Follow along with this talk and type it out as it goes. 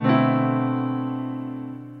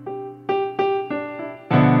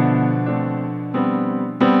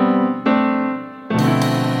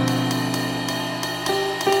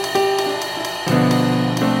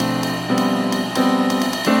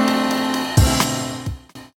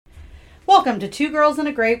Welcome to Two Girls and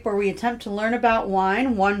a Grape, where we attempt to learn about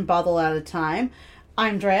wine one bottle at a time.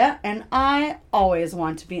 I'm Drea, and I always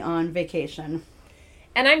want to be on vacation.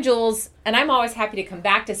 And I'm Jules, and I'm always happy to come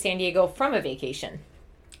back to San Diego from a vacation.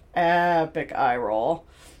 Epic eye roll.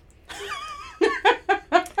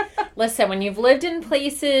 Listen, when you've lived in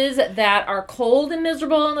places that are cold and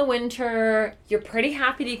miserable in the winter, you're pretty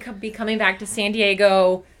happy to be coming back to San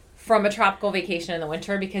Diego from a tropical vacation in the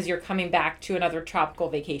winter because you're coming back to another tropical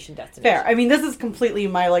vacation destination. Fair. I mean, this is completely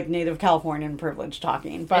my, native Californian privilege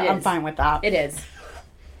talking, but I'm fine with that. It is.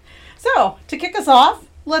 So, to kick us off,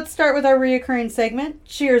 let's start with our reoccurring segment,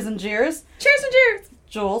 Cheers and Jeers. Cheers and Jeers!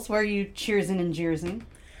 Jules, where are you cheersing and jeersing?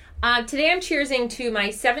 Today I'm cheersing to my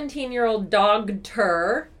 17-year-old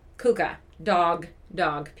dog-ter, Kuka. Dog,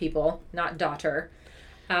 people, not daughter.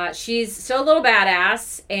 She's still a little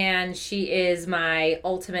badass, and she is my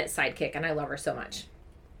ultimate sidekick, and I love her so much.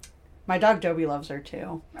 My dog Dobie loves her,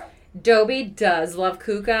 too. Dobie does love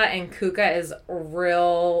Kuka, and Kuka is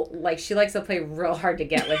real, she likes to play real hard to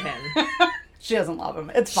get with him. She doesn't love him.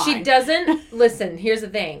 It's fine. She doesn't. Listen, here's the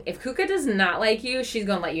thing. If Kuka does not like you, she's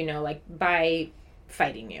going to let you know, by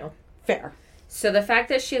fighting you. Fair. So the fact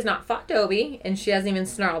that she has not fought Dobie and she hasn't even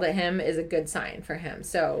snarled at him is a good sign for him.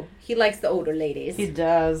 So he likes the older ladies. He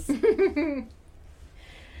does.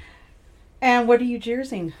 And what are you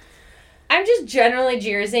jeersing? I'm just generally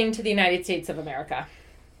jeersing to the United States of America.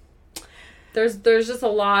 There's just a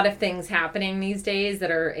lot of things happening these days that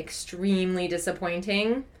are extremely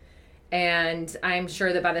disappointing. And I'm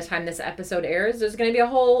sure that by the time this episode airs, there's going to be a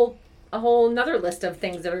whole another list of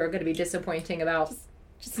things that are going to be disappointing about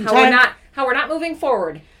just how we're not moving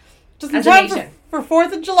forward. Just in time for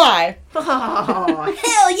 4th of July. Oh,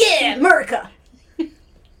 hell yeah, America!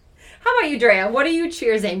 How about you, Drea? What are you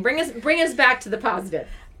cheersing? Bring us back to the positive.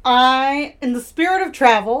 In the spirit of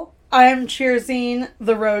travel, I am cheersing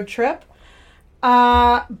the road trip.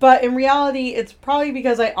 But in reality, it's probably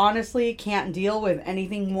because I honestly can't deal with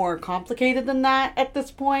anything more complicated than that at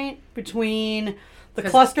this point. Between the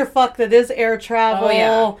clusterfuck that is air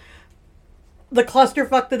travel, the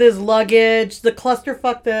clusterfuck that is luggage, the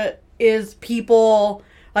clusterfuck that is people,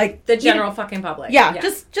 the general fucking public. Yeah,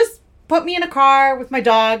 just put me in a car with my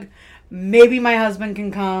dog. Maybe my husband can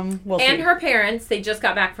come. We'll see. And her parents, they just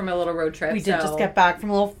got back from a little road trip. We did just get back from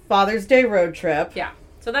a little Father's Day road trip. Yeah,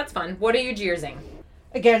 so that's fun. What are you jeersing?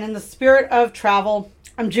 Again, in the spirit of travel,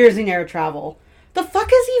 I'm jeersing air travel. The fuck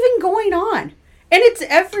is even going on? And it's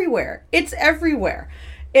everywhere. It's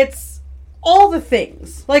all the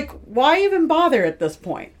things. Why even bother at this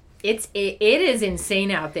point? It is insane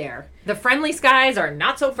out there. The friendly skies are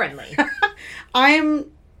not so friendly. I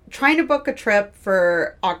am trying to book a trip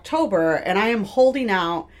for October, and I am holding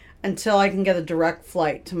out until I can get a direct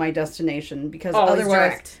flight to my destination, because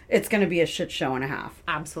otherwise it's going to be a shit show and a half.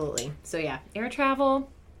 Absolutely. So yeah, air travel,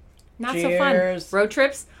 not Cheers. So fun. Road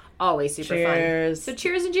trips, always super Cheers. fun. So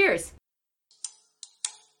cheers and jeers.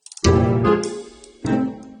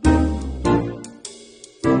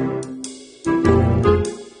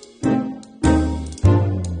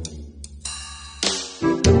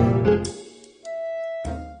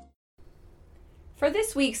 For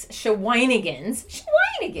this week's Shawinigans,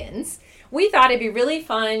 we thought it'd be really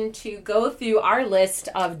fun to go through our list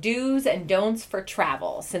of do's and don'ts for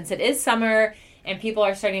travel. Since it is summer and people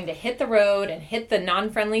are starting to hit the road and hit the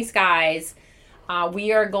non-friendly skies,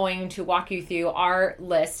 we are going to walk you through our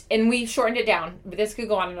list. And we shortened it down. This could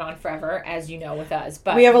go on and on forever, as you know with us.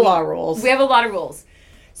 But we have a lot of rules. We have a lot of rules.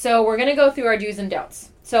 So we're going to go through our do's and don'ts.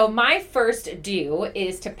 So my first do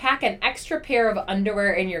is to pack an extra pair of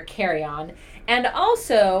underwear in your carry-on. And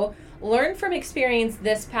also, learn from experience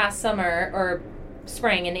this past summer, or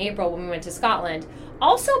spring in April when we went to Scotland.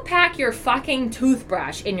 Also pack your fucking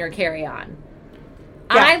toothbrush in your carry-on.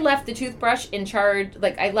 Yeah. I left the toothbrush in charge,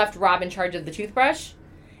 I left Rob in charge of the toothbrush,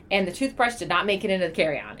 and the toothbrush did not make it into the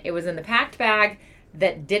carry-on. It was in the packed bag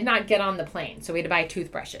that did not get on the plane, so we had to buy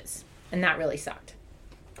toothbrushes, and that really sucked.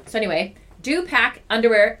 So anyway, do pack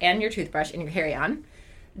underwear and your toothbrush in your carry-on.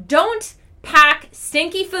 Don't pack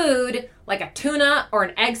stinky food like a tuna or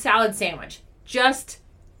an egg salad sandwich. Just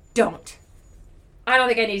don't. I don't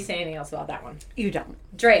think I need to say anything else about that one. You don't.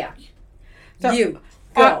 Drea, so, you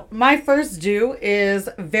go. My first do is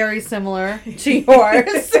very similar to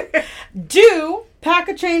yours. Do pack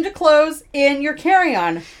a change of clothes in your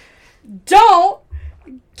carry-on. Don't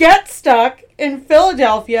get stuck in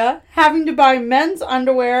Philadelphia having to buy men's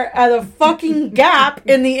underwear at a fucking Gap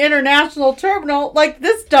in the international terminal like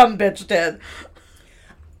this dumb bitch did.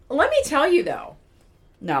 Let me tell you, though,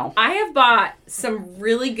 No. I have bought some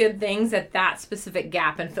really good things at that specific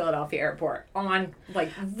Gap in Philadelphia airport on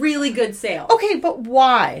like really good sale. Okay, but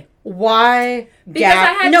why? Why Because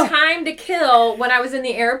Gap? I had time to kill when I was in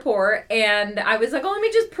the airport, and I was like, oh, let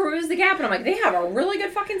me just peruse the Gap. And I'm like, they have a really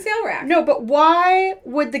good fucking sale rack. No, but why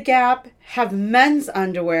would the Gap have men's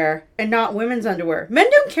underwear and not women's underwear? Men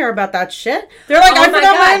don't care about that shit. They're like, I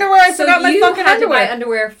forgot my underwear, I forgot my fucking had underwear. To buy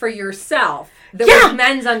underwear for yourself. There was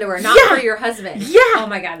men's underwear, not for your husband. Yeah. Oh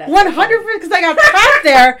my God. That's 100%, because I got trapped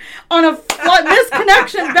there on a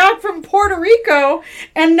misconnection back from Puerto Rico.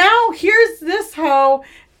 And now here's this hoe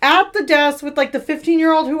at the desk with like the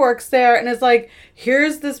 15-year-old who works there and is like,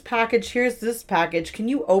 here's this package. Can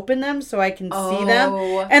you open them so I can see them?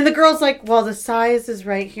 And the girl's like, well, the size is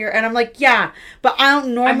right here. And I'm like, yeah, but I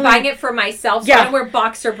don't normally... I'm buying it for myself, so I don't wear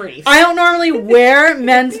boxer briefs. I don't normally wear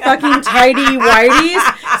men's fucking tidy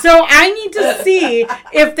whities, so I need to see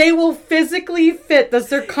if they will physically fit the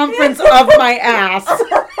circumference of my ass.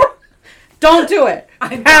 Don't do it.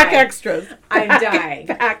 Pack extras. I'm dying.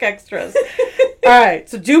 Pack extras. All right,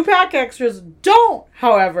 so do pack extras. Don't,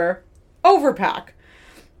 however, overpack.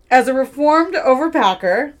 As a reformed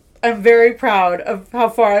overpacker, I'm very proud of how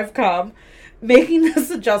far I've come. Making this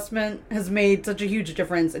adjustment has made such a huge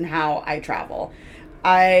difference in how I travel.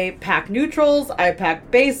 I pack neutrals, I pack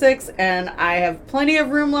basics, and I have plenty of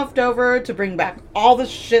room left over to bring back all the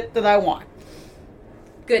shit that I want.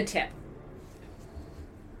 Good tip.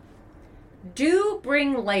 Do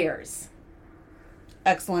bring layers.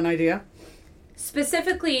 Excellent idea.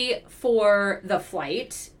 Specifically for the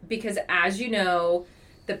flight, because as you know,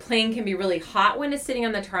 the plane can be really hot when it's sitting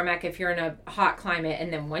on the tarmac if you're in a hot climate.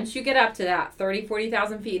 And then once you get up to that 30,000,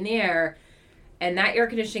 40,000 feet in the air and that air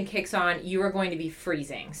conditioning kicks on, you are going to be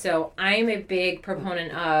freezing. So I'm a big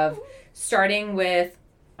proponent of starting with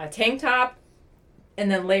a tank top and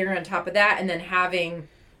then layering on top of that and then having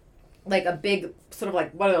like a big sort of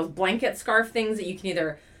like one of those blanket scarf things that you can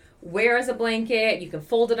either wear as a blanket, you can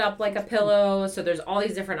fold it up like a pillow. So there's all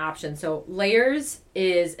these different options. So layers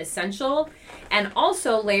is essential. And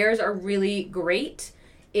also layers are really great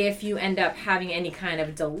if you end up having any kind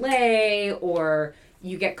of delay or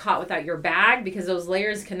you get caught without your bag, because those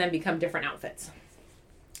layers can then become different outfits.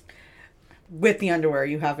 With the underwear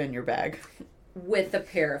you have in your bag. With a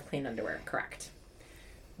pair of clean underwear, correct.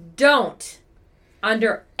 Don't,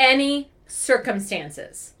 under any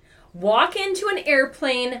circumstances, walk into an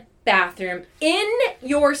airplane bathroom in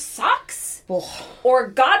your socks or,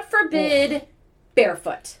 God forbid,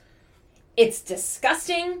 barefoot. It's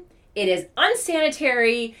disgusting. It is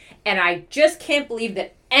unsanitary. And I just can't believe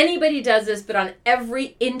that anybody does this, but on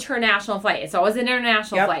every international flight. It's always an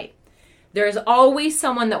international flight. There's always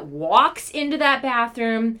someone that walks into that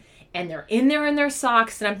bathroom and they're in there in their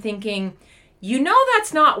socks. And I'm thinking, you know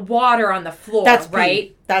that's not water on the floor,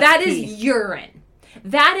 right? That is urine.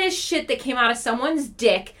 That is shit that came out of someone's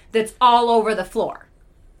dick that's all over the floor.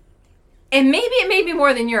 And maybe it may be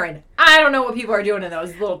more than urine. I don't know what people are doing in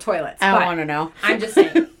those little toilets. I don't want to know. I'm just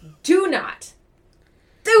saying, do not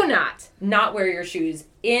wear your shoes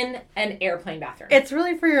in an airplane bathroom. It's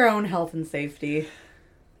really for your own health and safety.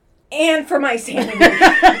 And for my sanity.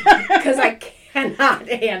 Because I cannot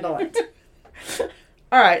handle it.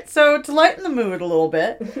 All right, so to lighten the mood a little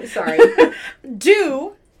bit. Sorry.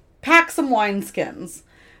 Do pack some wineskins.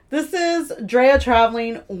 This is Drea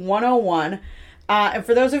Traveling 101. And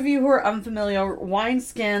for those of you who are unfamiliar,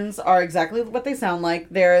 wineskins are exactly what they sound like.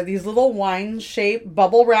 They're these little wine-shaped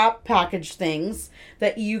bubble wrap package things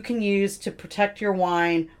that you can use to protect your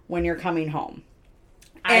wine when you're coming home.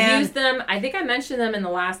 I've used them. I think I mentioned them in the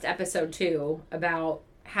last episode too, about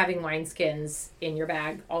having wineskins in your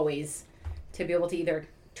bag always to be able to either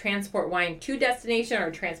transport wine to destination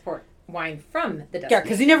or transport wine from the destination. Yeah,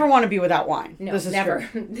 because you never want to be without wine. No, this is never.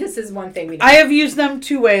 True. This is one thing we do. I have used them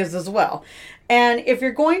two ways as well. And if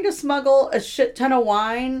you're going to smuggle a shit ton of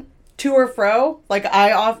wine to or fro, like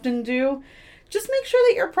I often do, just make sure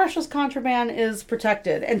that your precious contraband is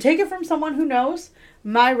protected. And take it from someone who knows.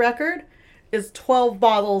 My record is 12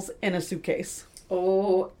 bottles in a suitcase.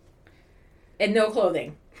 Oh, and no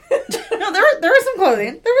clothing. No, there was some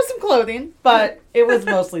clothing. There was some clothing, but it was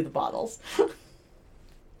mostly the bottles.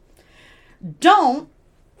 Don't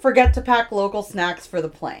forget to pack local snacks for the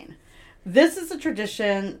plane. This is a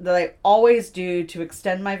tradition that I always do to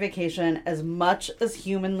extend my vacation as much as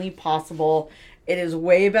humanly possible. It is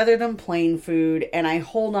way better than plane food, and I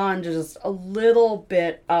hold on to just a little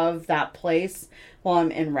bit of that place while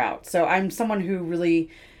I'm en route. So I'm someone who really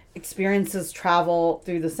experiences travel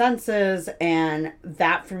through the senses, and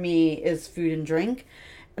that for me is food and drink.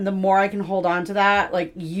 And the more I can hold on to that,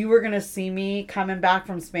 like you were going to see me coming back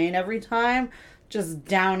from Spain every time, just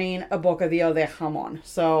downing a bocadillo de jamón.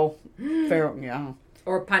 So, yeah.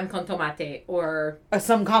 Or pan con tomate, or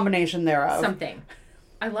Some combination thereof. something.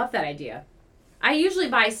 I love that idea. I usually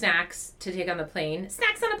buy snacks to take on the plane.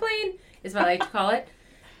 Snacks on a plane is what I like to call it.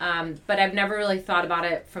 But I've never really thought about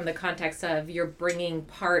it from the context of you're bringing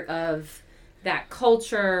part of that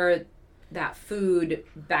culture, that food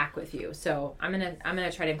back with you. So I'm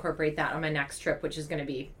gonna try to incorporate that on my next trip, which is gonna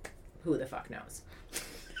be who the fuck knows.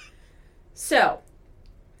 So,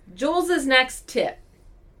 Jules's next tip.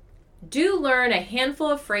 Do learn a handful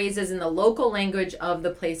of phrases in the local language of the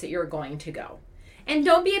place that you're going to go. And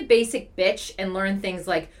don't be a basic bitch and learn things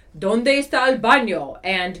like ¿Dónde está el baño?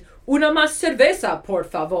 And una más cerveza, por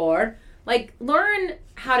favor. Like, learn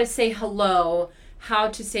how to say hello, how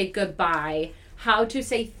to say goodbye, how to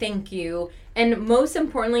say thank you, and most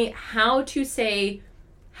importantly, how to say,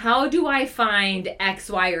 how do I find X,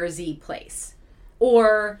 Y, or Z place?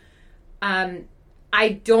 Or,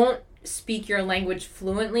 I don't speak your language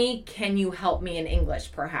fluently. Can you help me in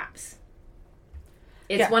English, perhaps?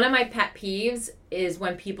 It's one of my pet peeves is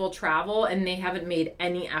when people travel and they haven't made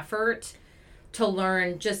any effort to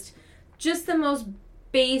learn just the most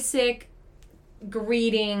basic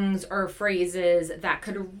greetings or phrases that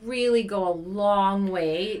could really go a long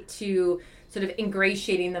way to sort of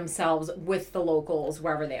ingratiating themselves with the locals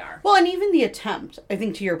wherever they are. Well, and even the attempt, I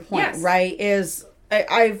think to your point, Yes. right, is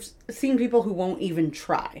I've seen people who won't even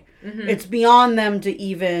try. Mm-hmm. It's beyond them to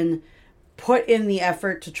even put in the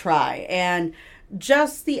effort to try. And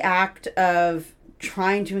just the act of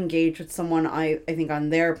trying to engage with someone, I think, on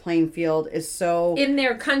their playing field is so... In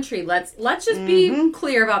their country, let's just be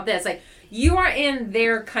clear about this. Like, you are in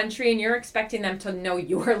their country and you're expecting them to know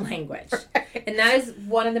your language. Right. And that is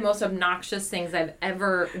one of the most obnoxious things I've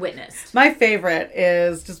ever witnessed. My favorite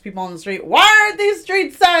is just people on the street. Why aren't these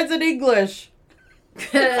street signs in English?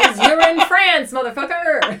 Because you're in France,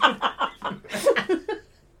 motherfucker.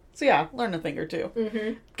 So yeah, learn a thing or two.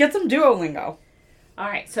 Mm-hmm. Get some Duolingo. All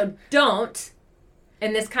right, so don't,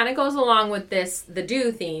 and this kind of goes along with the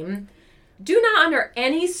do theme, do not under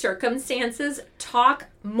any circumstances talk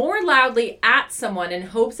more loudly at someone in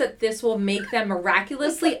hopes that this will make them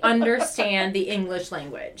miraculously understand the English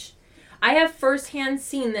language. I have firsthand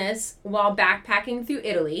seen this while backpacking through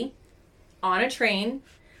Italy on a train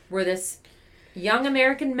where this young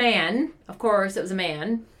American man, of course it was a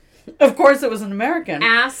man, Of course it was an American.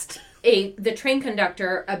 asked the train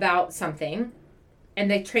conductor about something. And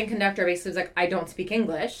the train conductor basically was like, I don't speak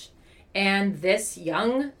English. And this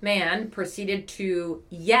young man proceeded to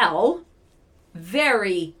yell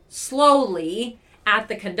very slowly at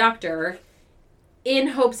the conductor in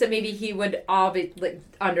hopes that maybe he would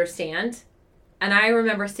understand. And I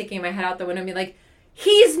remember sticking my head out the window and being like,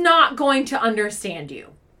 he's not going to understand you.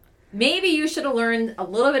 Maybe you should have learned a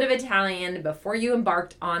little bit of Italian before you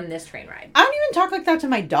embarked on this train ride. I don't even talk like that to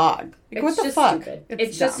my dog. Like, what the just fuck? Stupid.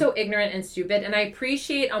 It's just so ignorant and stupid. And I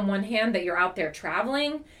appreciate on one hand that you're out there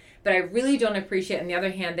traveling, but I really don't appreciate on the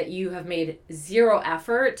other hand that you have made zero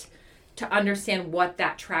effort to understand what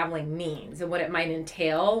that traveling means and what it might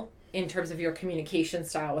entail in terms of your communication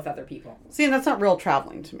style with other people. See, and that's not real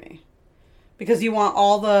traveling to me. Because you want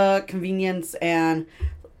all the convenience and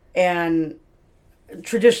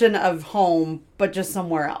tradition of home, but just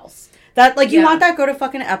somewhere else. That, like, you want that, go to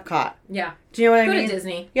fucking Epcot. Yeah. Do you know what I mean? Go to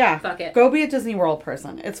Disney. Yeah. Fuck it. Go be a Disney World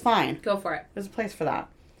person. It's fine. Go for it. There's a place for that.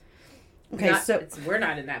 Okay, we're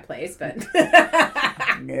not in that place, but...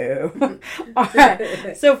 No. All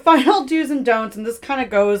right. So, final do's and don'ts, and this kind of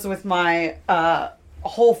goes with my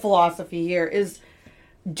whole philosophy here, is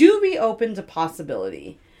do be open to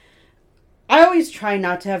possibility. I always try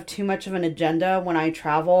not to have too much of an agenda when I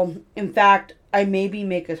travel. In fact, I maybe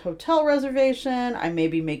make a hotel reservation. I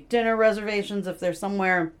maybe make dinner reservations if there's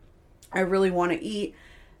somewhere I really want to eat.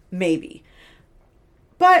 Maybe.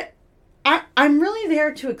 But I'm really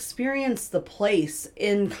there to experience the place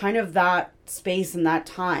in kind of that space and that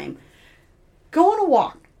time. Go on a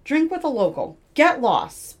walk. Drink with a local. Get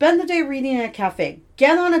lost. Spend the day reading in a cafe.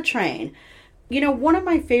 Get on a train. You know, one of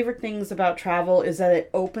my favorite things about travel is that it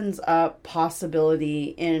opens up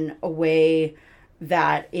possibility in a way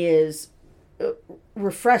that is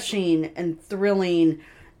refreshing and thrilling,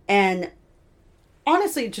 and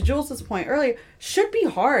honestly, to Jules's point earlier, should be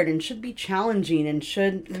hard and should be challenging and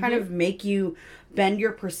should kind of make you bend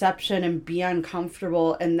your perception and be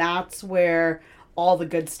uncomfortable, and that's where all the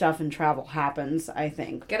good stuff in travel happens, I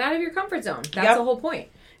think. Get out of your comfort zone. That's the whole point.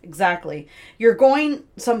 Exactly. You're going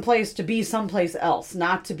someplace to be someplace else,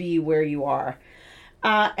 not to be where you are.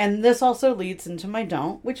 And this also leads into my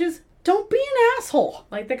don't, which is don't be an asshole.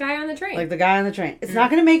 Like the guy on the train. It's not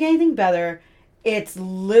going to make anything better. It's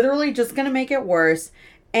literally just going to make it worse.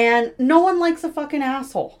 And no one likes a fucking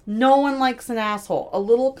asshole. No one likes an asshole. A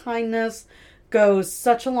little kindness goes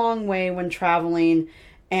such a long way when traveling.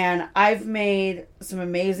 And I've made some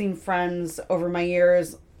amazing friends over my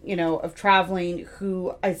years, of traveling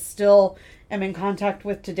who I still am in contact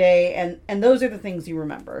with today. And those are the things you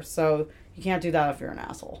remember. So you can't do that if you're an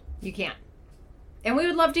asshole. You can't. And we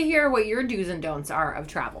would love to hear what your do's and don'ts are of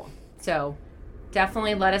travel. So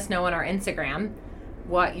definitely let us know on our Instagram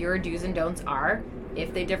what your do's and don'ts are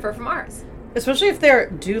if they differ from ours. Especially if they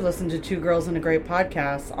do listen to Two Girls and a Great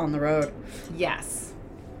Podcast on the road. Yes.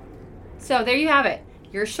 So there you have it.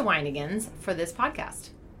 Your Schweinigans for this podcast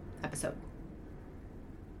episode.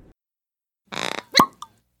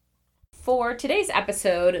 For today's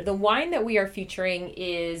episode, the wine that we are featuring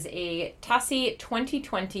is a Tassi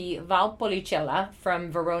 2020 Valpolicella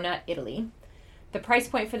from Verona, Italy. The price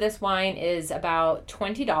point for this wine is about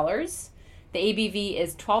 $20. The ABV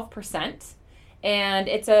is 12%, and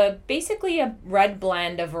it's basically a red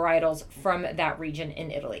blend of varietals from that region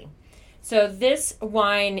in Italy. So this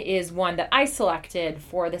wine is one that I selected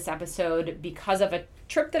for this episode because of a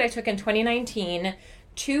trip that I took in 2019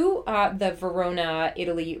 to the Verona,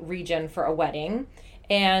 Italy region for a wedding.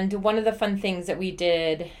 And one of the fun things that we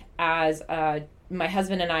did as my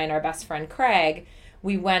husband and I and our best friend Craig,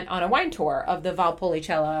 we went on a wine tour of the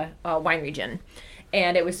Valpolicella wine region.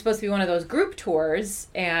 And it was supposed to be one of those group tours,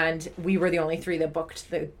 and we were the only three that booked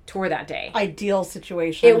the tour that day. Ideal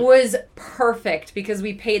situation. It was perfect because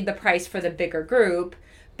we paid the price for the bigger group,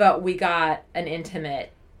 but we got an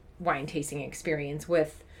intimate wine tasting experience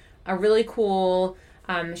with a really cool...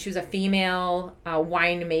 she was a female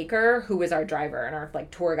winemaker who was our driver and our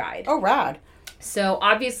tour guide. Oh, rad. So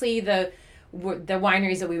obviously the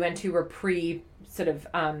wineries that we went to were pre-prepared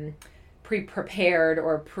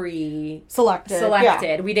or selected.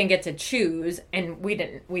 Yeah. We didn't get to choose, and we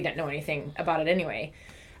didn't know anything about it anyway.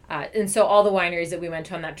 And so all the wineries that we went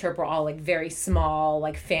to on that trip were all very small,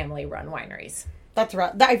 family-run wineries. That's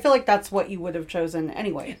right. I feel like that's what you would have chosen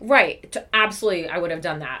anyway. Right. Absolutely, I would have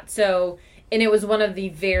done that. So... And it was one of the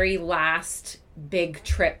very last big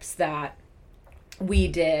trips that we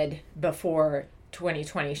did before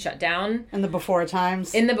 2020 shut down. In the before times.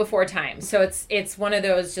 So it's one of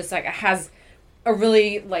those just it has a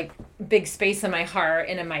really big space in my heart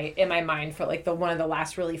and in my mind for one of the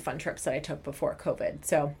last really fun trips that I took before COVID.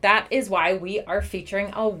 So that is why we are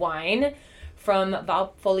featuring a wine from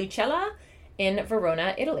Valpolicella in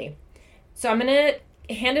Verona, Italy. So I'm going to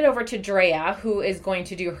hand it over to Drea, who is going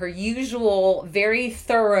to do her usual very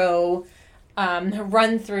thorough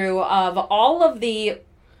run through of all of the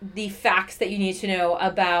facts that you need to know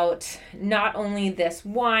about not only this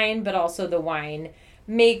wine but also the wine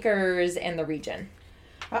makers and the region.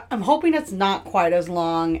 I'm hoping it's not quite as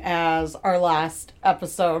long as our last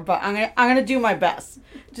episode, but I'm gonna do my best.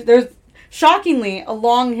 There's shockingly a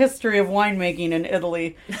long history of winemaking in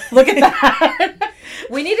Italy. Look at that.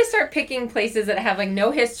 We need to start picking places that have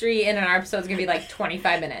no history, and our episode's going to be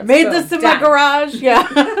 25 minutes. Made this in my garage.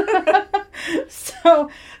 Yeah. So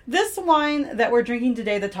this wine that we're drinking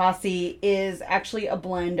today, the Tassi, is actually a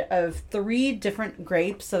blend of 3 different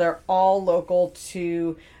grapes. So they're all local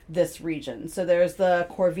to this region. So there's the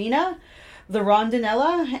Corvina, the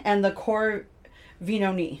Rondinella, and the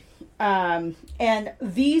Corvinoni. And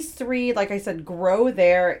these 3, like I said, grow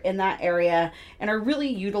there in that area and are really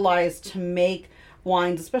utilized to make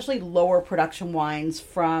wines, especially lower production wines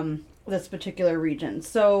from this particular region.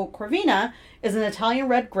 So Corvina is an Italian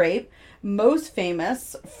red grape, most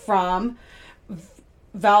famous from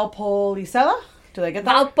Valpolicella. Did I get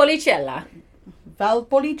that? Valpolicella.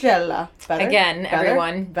 Better? Again, better,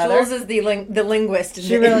 everyone. better. Jules is the linguist.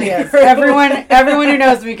 She really is. Everyone who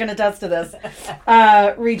knows me can attest to this.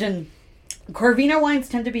 Region. Corvina wines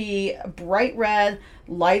tend to be bright red,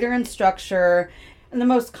 lighter in structure, and the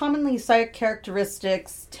most commonly cited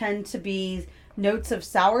characteristics tend to be notes of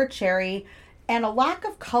sour cherry and a lack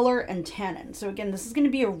of color and tannin. So again, this is going to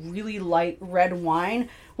be a really light red wine,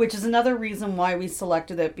 which is another reason why we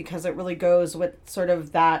selected it, because it really goes with sort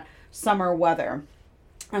of that summer weather.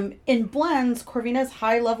 In blends, Corvina's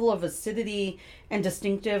high level of acidity and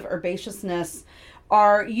distinctive herbaceousness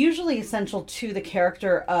are usually essential to the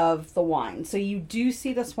character of the wine. So you do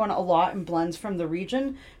see this one a lot in blends from the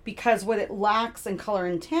region, because what it lacks in color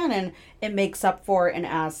and tannin, it makes up for in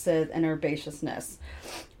acid and herbaceousness.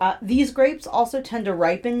 These grapes also tend to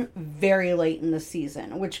ripen very late in the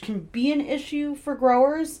season, which can be an issue for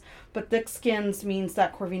growers, but thick skins means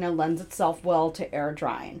that Corvina lends itself well to air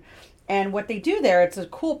drying. And what they do there, it's a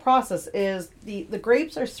cool process, is the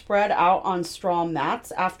grapes are spread out on straw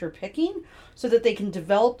mats after picking so that they can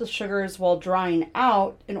develop the sugars while drying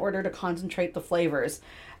out in order to concentrate the flavors.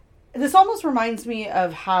 This almost reminds me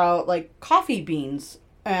of how like coffee beans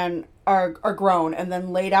and are grown and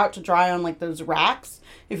then laid out to dry on like those racks.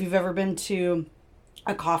 If you've ever been to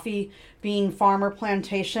a coffee bean farm or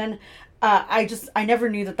plantation, I never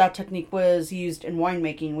knew that technique was used in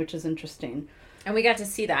winemaking, which is interesting. And we got to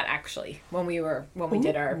see that actually when we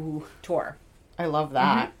did our tour. I love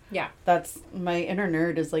that. Mm-hmm. Yeah. That's my inner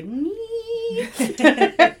nerd is like, me.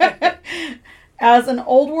 As an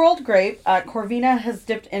old world grape, Corvina has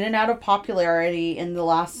dipped in and out of popularity in the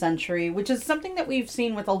last century, which is something that we've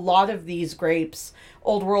seen with a lot of these grapes,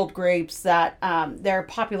 old world grapes, that their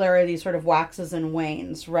popularity sort of waxes and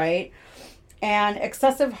wanes, right? And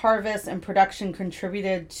excessive harvest and production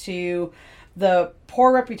contributed to the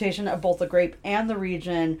poor reputation of both the grape and the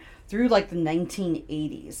region through like the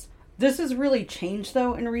 1980s. This has really changed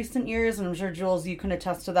though in recent years, and I'm sure Jules, you can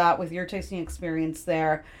attest to that with your tasting experience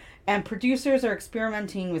there. And producers are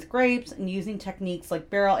experimenting with grapes and using techniques like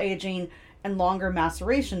barrel aging and longer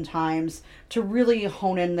maceration times to really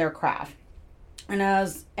hone in their craft. And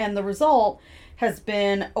the result has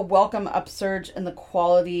been a welcome upsurge in the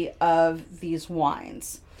quality of these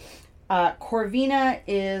wines. Corvina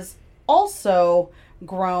is also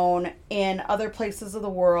grown in other places of the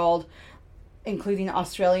world, including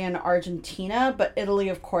Australia and Argentina, but Italy,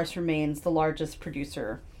 of course, remains the largest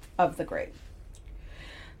producer of the grape.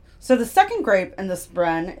 So the second grape in this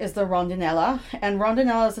Bren is the Rondinella, and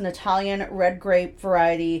Rondinella is an Italian red grape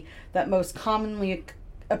variety that most commonly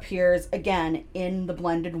appears, again, in the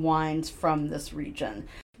blended wines from this region.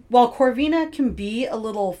 While Corvina can be a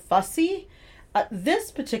little fussy,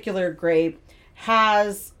 this particular grape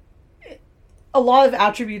has a lot of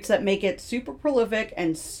attributes that make it super prolific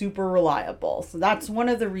and super reliable. So that's one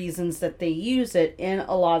of the reasons that they use it in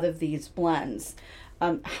a lot of these blends.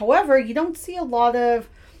 However, you don't see a lot of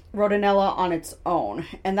Rondinella on its own,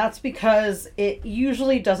 and that's because it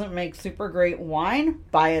usually doesn't make super great wine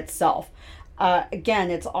by itself. Again,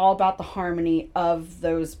 it's all about the harmony of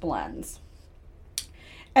those blends.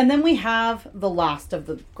 And then we have the last of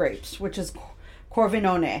the grapes, which is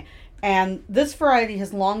Corvinone. And this variety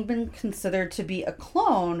has long been considered to be a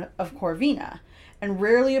clone of Corvina and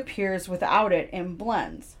rarely appears without it in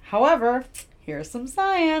blends. However, here's some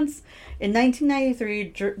science. In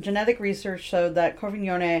 1993, genetic research showed that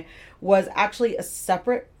Corvinone was actually a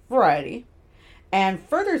separate variety, and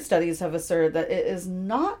further studies have asserted that it is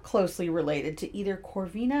not closely related to either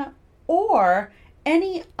Corvina or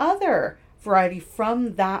any other variety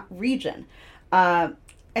from that region.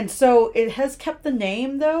 And so it has kept the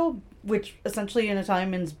name, though, which essentially in Italian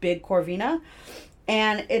means big Corvina.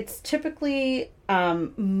 And it's typically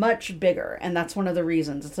much bigger, and that's one of the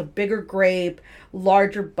reasons. It's a bigger grape,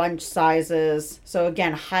 larger bunch sizes. So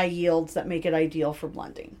again, high yields that make it ideal for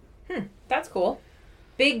blending. That's cool.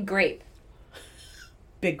 Big grape.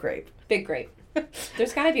 Big grape. Big grape.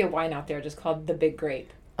 There's got to be a wine out there just called the Big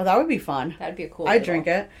Grape. Oh, that would be fun. That'd be a cool. I'd drink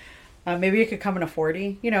it. Maybe it could come in a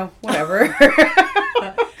 40, whatever.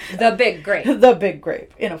 The Big Grape. The Big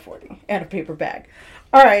Grape in a 40 and a paper bag.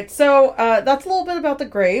 All right, so that's a little bit about the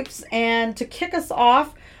grapes. And to kick us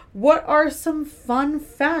off, what are some fun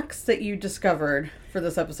facts that you discovered for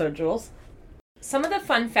this episode, Jules? Some of the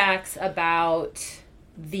fun facts about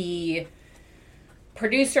the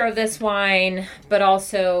producer of this wine, but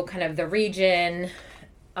also kind of the region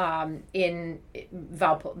in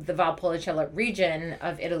the Valpolicella region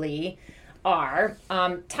of Italy are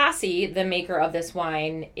Tassi, the maker of this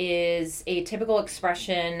wine, is a typical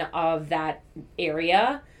expression of that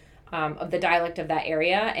area, of the dialect of that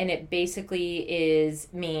area, and it basically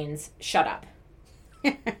means shut up.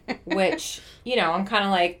 Which, I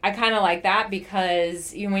kind of like that,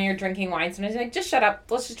 because when you're drinking wine, sometimes you're like, just shut up,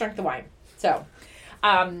 let's just drink the wine. So,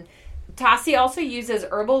 Tassi also uses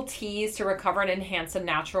herbal teas to recover and enhance the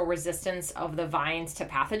natural resistance of the vines to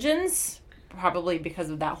pathogens, probably because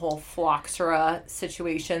of that whole phylloxera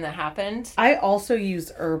situation that happened. I also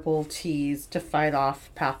use herbal teas to fight off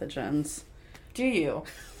pathogens. Do you?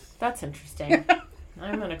 That's interesting.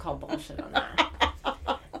 I'm going to call bullshit on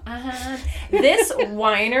that. This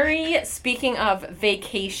winery, speaking of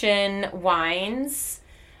vacation wines,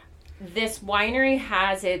 this winery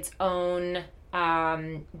has its own,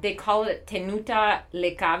 they call it Tenuta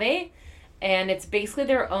Le Cave, and it's basically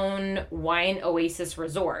their own wine oasis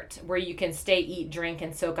resort where you can stay, eat, drink,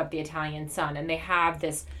 and soak up the Italian sun. And they have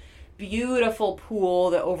this beautiful pool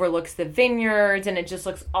that overlooks the vineyards, and it just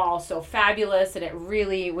looks all so fabulous, and it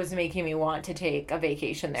really was making me want to take a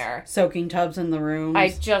vacation there. Soaking tubs in the rooms. I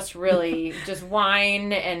just really, just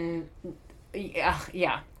wine and,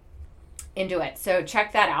 yeah, into it. So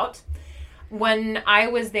check that out. When I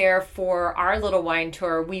was there for our little wine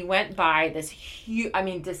tour, we went by this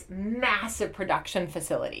this massive production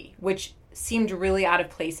facility, which seemed really out of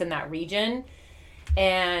place in that region.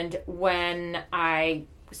 And when I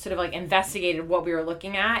sort of like investigated what we were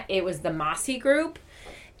looking at, it was the Masi Group.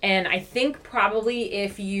 And I think probably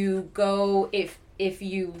if you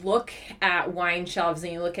look at wine shelves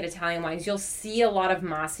and you look at Italian wines, you'll see a lot of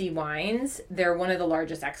Masi wines. They're one of the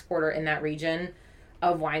largest exporter in that region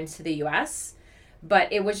of wines to the U.S.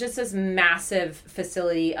 But it was just this massive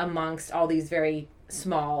facility amongst all these very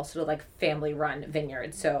small, sort of like family-run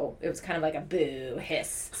vineyards. So it was kind of like a boo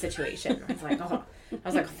hiss situation. I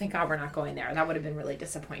was like, thank God we're not going there. That would have been really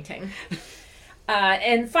disappointing.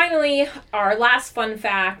 And finally, our last fun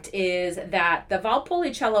fact is that the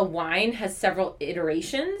Valpolicella wine has several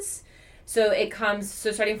iterations. So it comes,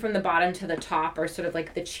 starting from the bottom to the top, are sort of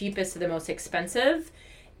like the cheapest to the most expensive.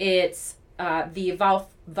 It's the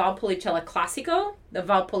Valpolicella Classico, the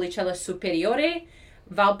Valpolicella Superiore,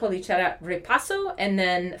 Valpolicella Ripasso, and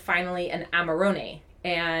then finally an Amarone.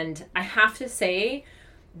 And I have to say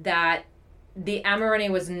that the Amarone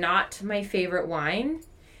was not my favorite wine.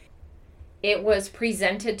 It was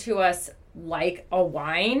presented to us like a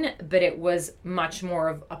wine, but it was much more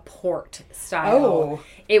of a port style. Oh.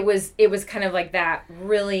 It was kind of like that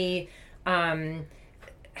really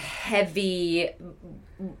heavy,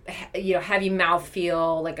 heavy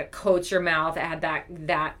mouthfeel, like it coats your mouth. It had that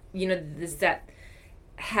that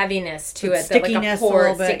heaviness to it, that like a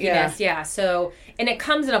port stickiness. Yeah. So, and it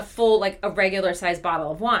comes in a full, like a regular sized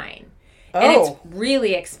bottle of wine. And it's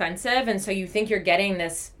really expensive, and so you think you're getting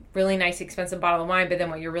this really nice, expensive bottle of wine, but then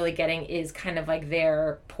what you're really getting is kind of like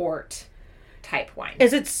their port type wine.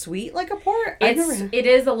 Is it sweet like a port? It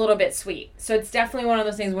is a little bit sweet. So it's definitely one of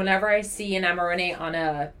those things, whenever I see an Amarone on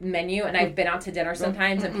a menu, and I've been out to dinner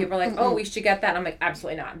sometimes, and people are like, oh, we should get that. And I'm like,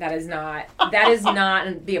 absolutely not. That is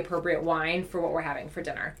not the appropriate wine for what we're having for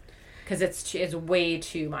dinner, because it's way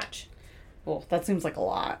too much. Well, that seems like a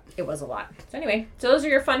lot. It was a lot. So anyway, those are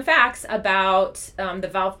your fun facts about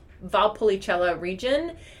the Valpolicella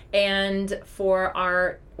region and for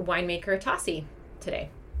our winemaker Tassi today.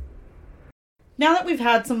 Now that we've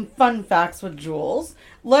had some fun facts with Jules,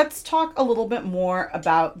 let's talk a little bit more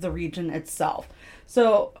about the region itself.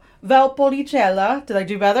 So Valpolicella, did I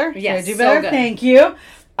do better? Yes, did I do better? So good. Thank you.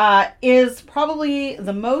 Is probably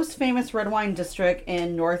the most famous red wine district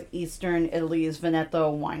in northeastern Italy's Veneto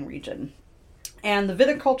wine region. And the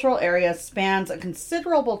viticultural area spans a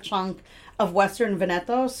considerable chunk of western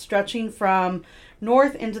Veneto, stretching from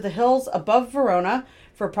north into the hills above Verona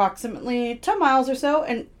for approximately 10 miles or so,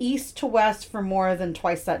 and east to west for more than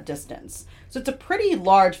twice that distance. So it's a pretty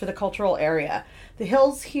large viticultural area. The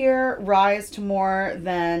hills here rise to more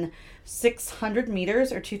than 600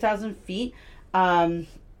 meters or 2,000 feet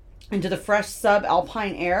into the fresh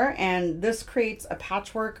subalpine air, and this creates a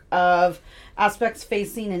patchwork of aspects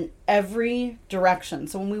facing in every direction.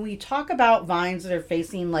 So when we talk about vines that are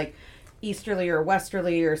facing like easterly or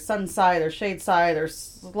westerly or sun side or shade side or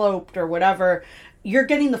sloped or whatever, you're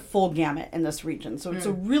getting the full gamut in this region. So it's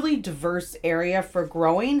a really diverse area for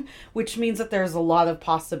growing, which means that there's a lot of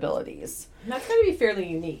possibilities. And that's going to be fairly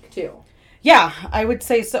unique too. Yeah, I would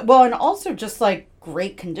say so. Well, and also just like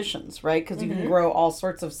great conditions, right? Because you can grow all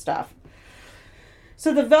sorts of stuff.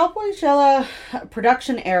 So the Valpolicella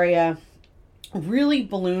production area really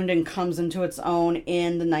ballooned and comes into its own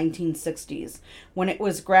in the 1960s, when it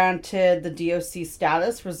was granted the DOC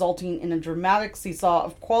status, resulting in a dramatic seesaw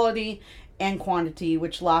of quality and quantity,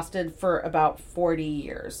 which lasted for about 40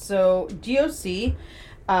 years. So DOC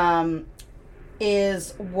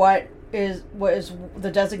is what is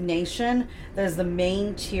the designation that is the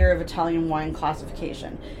main tier of Italian wine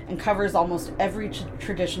classification and covers almost every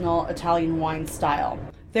traditional Italian wine style.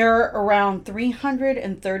 There are around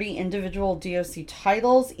 330 individual DOC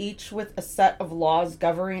titles, each with a set of laws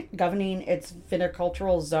governing its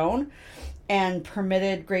viticultural zone and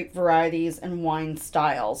permitted grape varieties and wine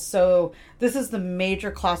styles. So this is the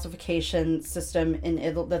major classification system in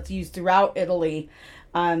Italy that's used throughout Italy.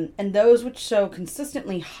 And those which show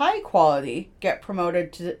consistently high quality get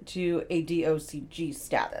promoted to a DOCG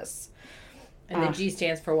status. And the G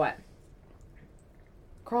stands for what?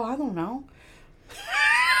 Girl, I don't know.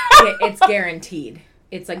 It's guaranteed.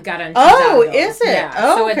 It's a garantizado. Oh, is it? Yeah.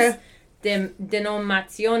 Oh, so okay. It's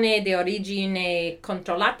denominazione di origine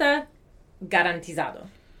controllata garantizado.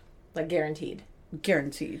 Like guaranteed.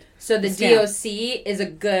 guaranteed. So the stamp. DOC is a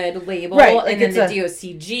good label, Right, like and then the it's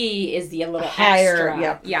DOCG is the a little higher,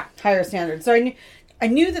 extra. yeah, higher standards. So I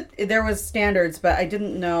knew that there was standards, but I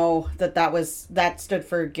didn't know that stood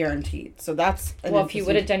for guaranteed. So that's Well, if you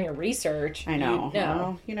would have done your research, I know. you'd know.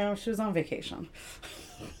 Well, you know, she was on vacation.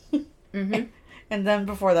 Mm-hmm. And then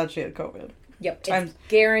before that, she had COVID. Yep, it's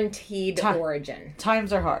guaranteed Ti- origin.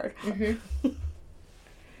 Times are hard. Mm-hmm.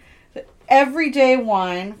 Everyday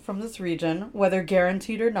wine from this region, whether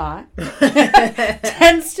guaranteed or not,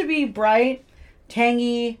 tends to be bright,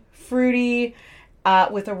 tangy, fruity,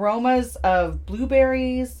 with aromas of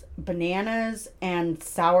blueberries, bananas, and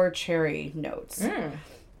sour cherry notes. Mm.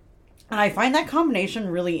 And I find that combination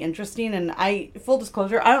really interesting. And full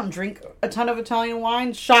disclosure, I don't drink a ton of Italian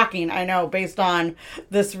wine. Shocking, I know, based on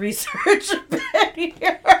this research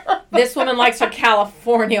here. This woman likes her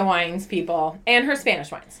California wines, people, and her Spanish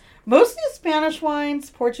wines. Mostly Spanish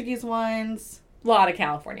wines, Portuguese wines, A lot of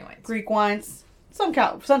California wines. Greek wines, some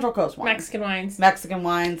Central Coast wines. Mexican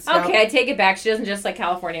wines. Yep. Okay, I take it back. She doesn't just like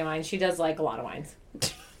California wines. She does like a lot of wines.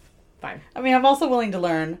 Fine. I mean, I'm also willing to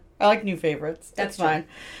learn. I like new favorites. That's fine.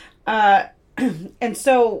 And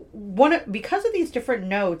so because of these different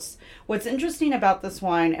notes, what's interesting about this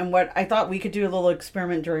wine and what I thought we could do a little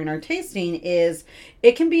experiment during our tasting is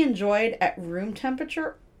it can be enjoyed at room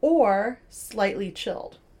temperature or slightly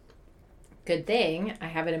chilled. Good thing I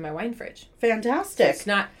have it in my wine fridge. Fantastic. It's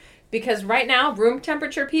not, because right now, room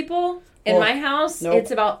temperature, people, in Well, my house, nope. it's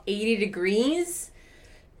about 80 degrees.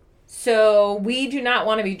 So we do not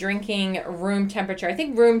want to be drinking room temperature. I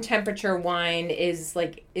think room temperature wine is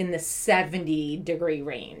like in the 70 degree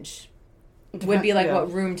range. Would be like Yeah.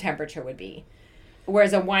 what room temperature would be.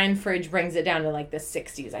 Whereas a wine fridge brings it down to like the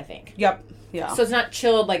 60s, I think. Yep. Yeah. So it's not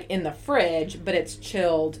chilled like in the fridge, but it's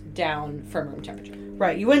chilled down from room temperature.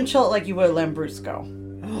 Right. You wouldn't chill it like you would a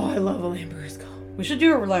Lambrusco. Oh, I love a Lambrusco. We should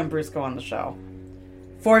do a Lambrusco on the show.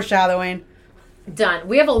 Foreshadowing. Done.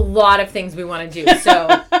 We have a lot of things we want to do.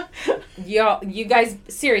 So, you guys,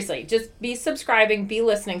 seriously, just be subscribing, be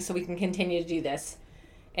listening so we can continue to do this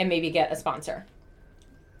and maybe get a sponsor.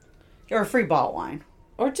 Or a free bottle of wine.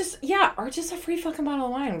 Or just a free fucking bottle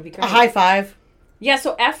of wine would be great. A high five. Yeah,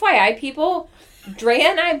 so FYI, people, Drea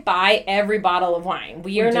and I buy every bottle of wine.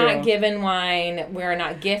 We are not do. given wine. We're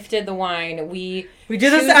not gifted the wine. We We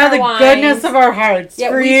do this choose out of our the goodness wines. of our hearts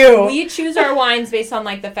for we, you. We choose our wines based on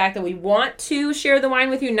like the fact that we want to share the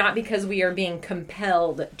wine with you, not because we are being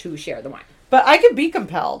compelled to share the wine. But I could be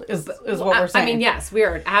compelled, is what we're saying. I mean, yes, we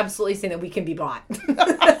are absolutely saying that we can be bought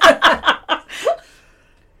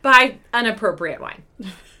by an appropriate wine.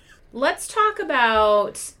 Let's talk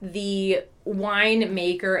about the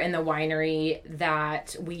winemaker and the winery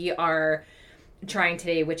that we are trying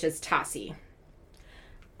today, which is Tassi.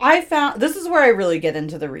 I found, this is where I really get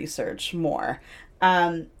into the research more.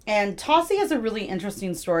 And Tassi has a really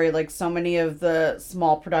interesting story, like so many of the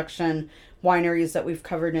small production wineries that we've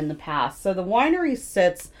covered in the past. So the winery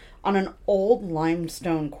sits on an old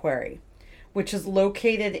limestone quarry, which is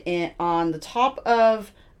located on the top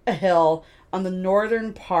of a hill on the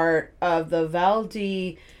northern part of the Val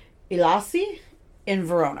di Ilassi in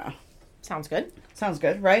Verona. Sounds good. Sounds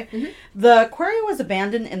good, right? Mm-hmm. The quarry was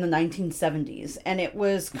abandoned in the 1970s, and it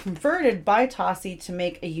was converted by Tassi to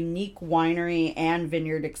make a unique winery and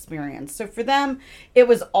vineyard experience. So for them, it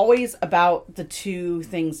was always about the two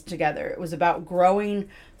things together. It was about growing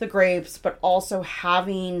the grapes, but also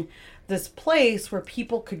having this place where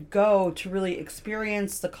people could go to really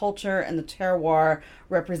experience the culture and the terroir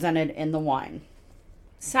represented in the wine.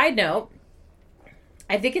 Side note,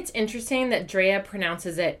 I think it's interesting that Drea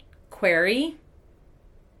pronounces it quarry,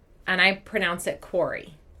 and I pronounce it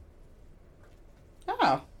quarry.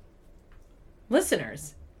 Oh.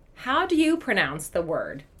 Listeners, how do you pronounce the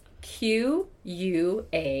word Quarry?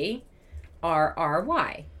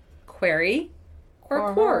 Query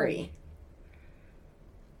or quarry?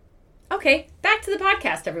 Okay, back to the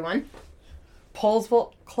podcast, everyone. Polls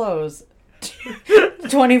will close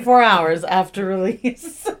 24 hours after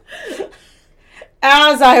release.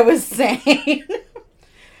 As I was saying,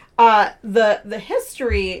 the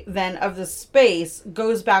history then of the space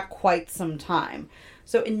goes back quite some time.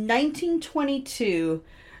 So in 1922,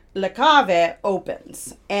 Le Cave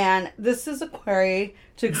opens, and this is a quarry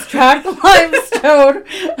to extract limestone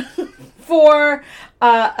for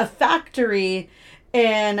a factory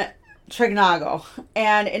in Tregnago,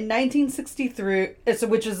 and in 1963,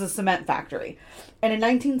 which is a cement factory, and in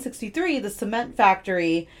 1963, the cement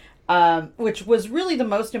factory, which was really the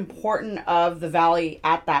most important of the valley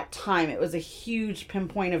at that time, it was a huge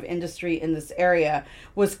pinpoint of industry in this area,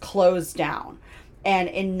 was closed down. And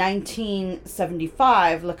in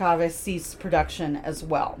 1975, Le Cave ceased production as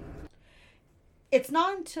well. It's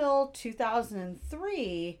not until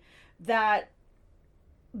 2003 that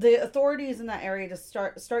the authorities in that area to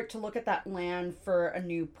start to look at that land for a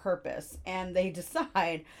new purpose, and they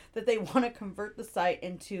decide that they want to convert the site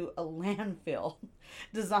into a landfill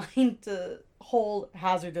designed to hold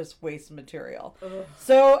hazardous waste material. Ugh.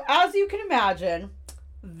 So as you can imagine,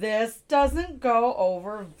 this doesn't go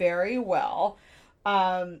over very well,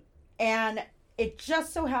 and it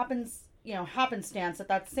just so happens, happenstance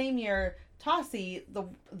that same year, Tassi,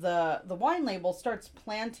 the wine label, starts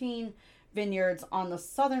planting vineyards on the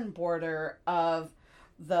southern border of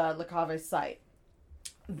the Le Cave site.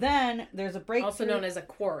 Then there's a breakthrough. Also known as a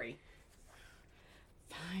quarry.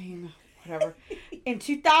 Fine, whatever. In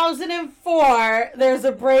 2004, there's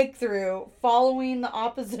a breakthrough following the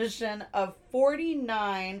opposition of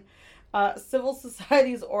 49 civil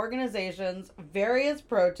societies organizations, various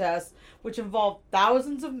protests, which involved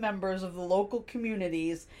thousands of members of the local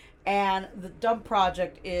communities, and the dump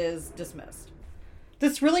project is dismissed.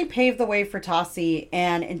 This really paved the way for Tassi,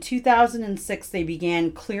 and in 2006 they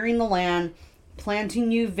began clearing the land, planting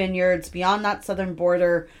new vineyards beyond that southern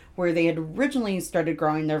border where they had originally started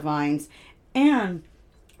growing their vines, and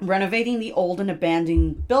renovating the old and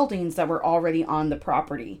abandoned buildings that were already on the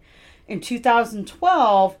property. In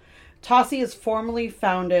 2012, Tassi is formally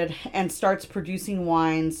founded and starts producing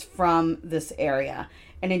wines from this area.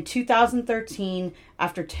 And in 2013,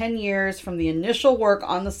 after 10 years from the initial work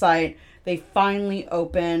on the site, they finally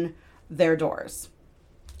open their doors.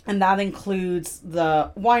 And that includes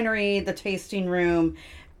the winery, the tasting room,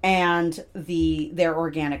 and their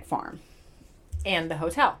organic farm. And the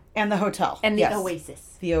hotel. And the hotel. And the yes.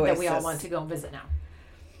 Oasis. The Oasis. That we all want to go visit now.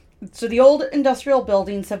 So the old industrial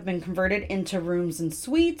buildings have been converted into rooms and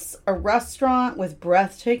suites, a restaurant with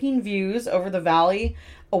breathtaking views over the valley,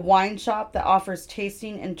 a wine shop that offers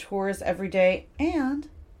tasting and tours every day, and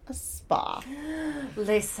a spa.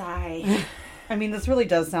 Lesai. I mean, this really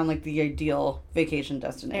does sound like the ideal vacation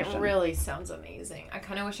destination. It really sounds amazing. I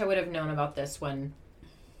kind of wish I would have known about this when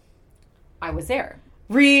I was there.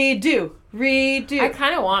 Redo. I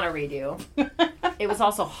kind of want to redo. It was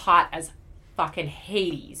also hot as fucking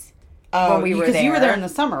Hades when we were there. Because you were there in the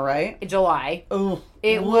summer, right? In July. Oh.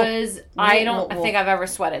 It was, I don't think I've ever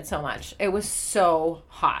sweated so much. It was so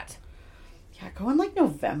hot. Yeah, go in like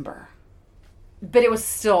November. But it was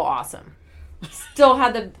still awesome. Still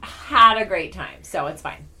had a great time, so it's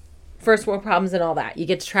fine. First world problems and all that. You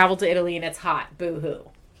get to travel to Italy and it's hot. Boo-hoo.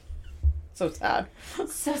 So sad.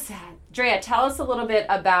 So sad. Drea, tell us a little bit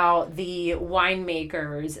about the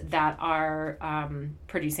winemakers that are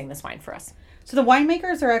producing this wine for us. So the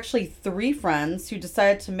winemakers are actually three friends who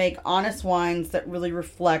decided to make honest wines that really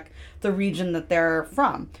reflect the region that they're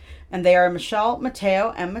from. And they are Michelle,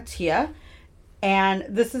 Matteo, and Mattia. And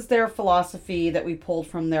this is their philosophy that we pulled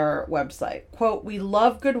from their website. Quote, "We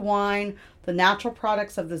love good wine, the natural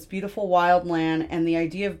products of this beautiful wild land, and the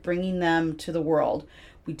idea of bringing them to the world.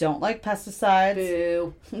 We don't like pesticides,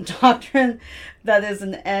 Boo. Doctrine that is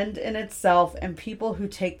an end in itself, and people who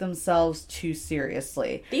take themselves too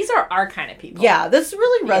seriously." These are our kind of people. Yeah, this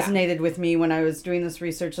really resonated with me when I was doing this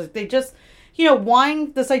research. Like they just,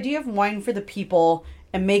 wine, this idea of wine for the people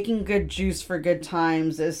and making good juice for good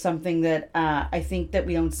times is something that I think that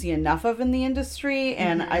we don't see enough of in the industry.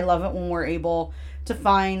 And I love it when we're able to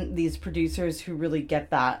find these producers who really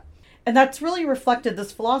get that. And that's really reflected,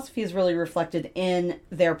 this philosophy is really reflected in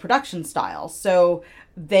their production style. So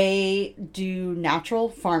they do natural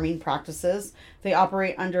farming practices. They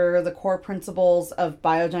operate under the core principles of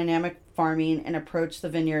biodynamic farming and approach the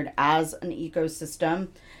vineyard as an ecosystem.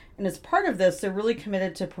 And as part of this, they're really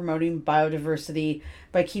committed to promoting biodiversity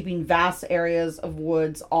by keeping vast areas of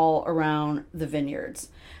woods all around the vineyards.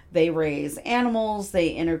 They raise animals, they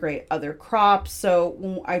integrate other crops. So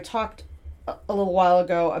when I talked a little while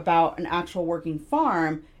ago about an actual working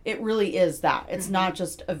farm, it really is that. It's not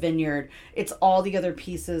just a vineyard. It's all the other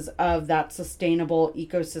pieces of that sustainable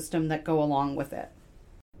ecosystem that go along with it.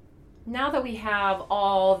 Now that we have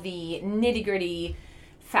all the nitty-gritty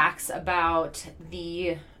facts about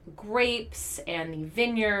the grapes and the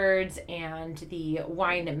vineyards and the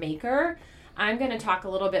winemaker, I'm going to talk a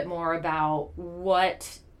little bit more about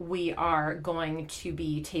what we are going to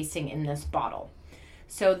be tasting in this bottle.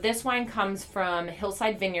 So this wine comes from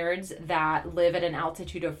hillside vineyards that live at an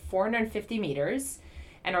altitude of 450 meters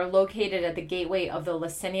and are located at the gateway of the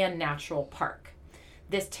Licenia Natural Park.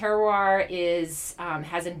 This terroir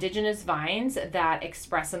has indigenous vines that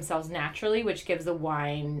express themselves naturally, which gives this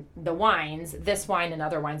wine and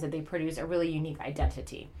other wines that they produce a really unique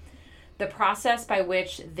identity. The process by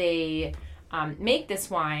which they make this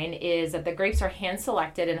wine is that the grapes are hand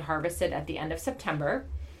selected and harvested at the end of September.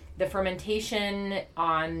 The fermentation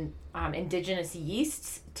on indigenous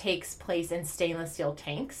yeasts takes place in stainless steel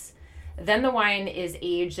tanks. Then the wine is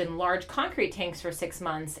aged in large concrete tanks for 6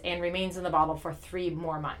 months and remains in the bottle for 3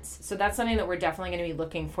 more months. So that's something that we're definitely going to be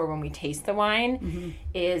looking for when we taste the wine,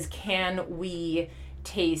 is can we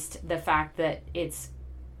taste the fact that it's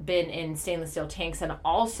been in stainless steel tanks and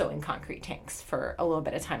also in concrete tanks for a little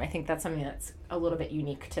bit of time. I think that's something that's a little bit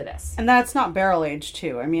unique to this. And that's not barrel aged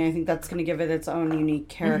too. I mean, I think that's going to give it its own unique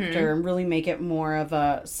character and really make it more of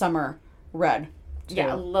a summer red. Too.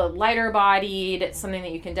 Yeah, lighter bodied, something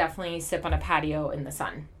that you can definitely sip on a patio in the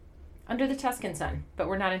sun, under the Tuscan sun. But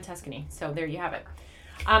we're not in Tuscany, so there you have it.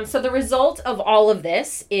 So the result of all of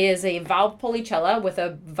this is a Valpolicella with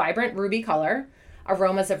a vibrant ruby color,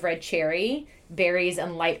 aromas of red cherry, berries,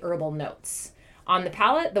 and light herbal notes. On the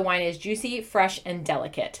palate, the wine is juicy, fresh, and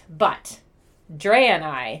delicate. But Drea and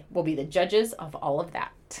I will be the judges of all of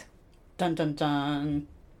that. Dun, dun, dun.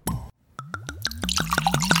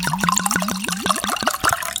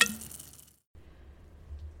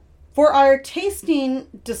 For our tasting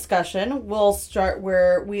discussion, we'll start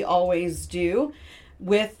where we always do,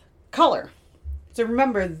 with color. So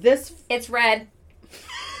remember, this... It's red.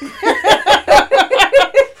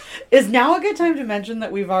 Is now a good time to mention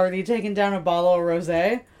that we've already taken down a bottle of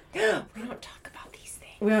rosé? We don't talk about these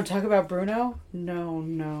things. We don't talk about Bruno?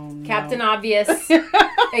 No. Captain Obvious,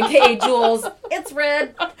 aka Jules. It's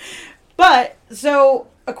red. But, so,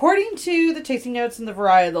 according to the tasting notes and the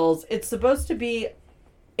varietals, it's supposed to be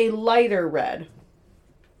a lighter red.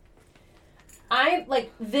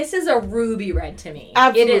 This is a ruby red to me.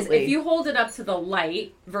 Absolutely. It is. If you hold it up to the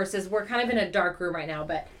light versus, we're kind of in a dark room right now,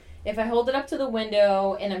 but if I hold it up to the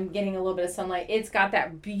window and I'm getting a little bit of sunlight, it's got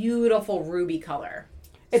that beautiful ruby color.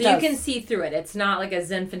 So you can see through it. It's not like a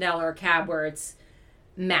Zinfandel or a Cab where it's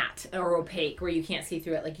matte or opaque, where you can't see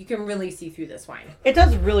through it. Like, you can really see through this wine. It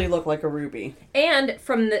does really look like a ruby. And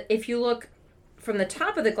if you look from the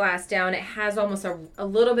top of the glass down, it has almost a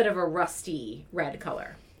little bit of a rusty red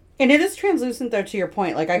color. And it is translucent, though, to your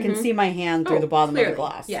point. Like, I can see my hand through the bottom of the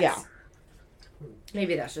glass. Yes. Yeah.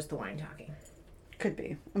 Maybe that's just the wine talking. Could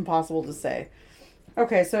be. Impossible to say.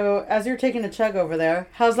 Okay, so as you're taking a chug over there,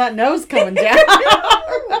 how's that nose coming down?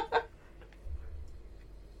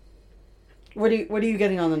 What are you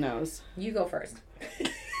getting on the nose? You go first.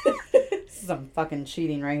 This is some fucking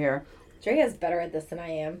cheating right here. Drea's better at this than I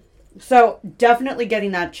am. So, definitely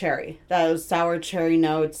getting that cherry. Those sour cherry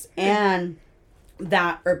notes and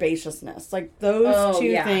that herbaceousness. Like, those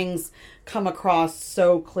two things come across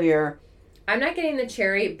so clear. I'm not getting the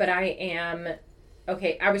cherry, but I am...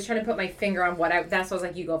 Okay, I was trying to put my finger on that's why I was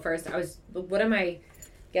like, you go first. What am I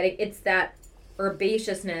getting? It's that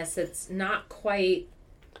herbaceousness. It's not quite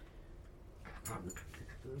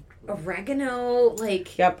oregano,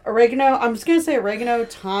 like... Yep, oregano. I'm just going to say oregano,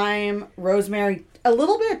 thyme, rosemary, a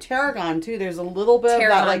little bit of tarragon, too. There's a little bit of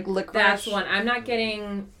that, like, licorice. That's one. I'm not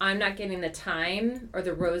getting the thyme or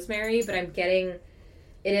the rosemary, but I'm getting...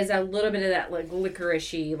 It is a little bit of that, like,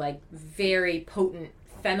 licoricey, like, very potent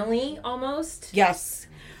fennel-y almost. Yes.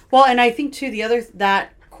 Well, and I think, too,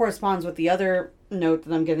 that corresponds with the other note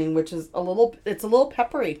that I'm getting, which is it's a little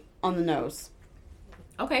peppery on the nose.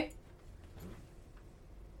 Okay.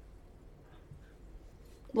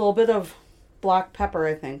 A little bit of black pepper,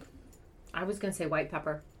 I think. I was going to say white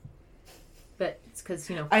pepper. But it's because,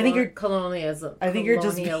 I think you're colonialism. I think you're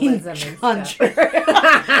just being contrary.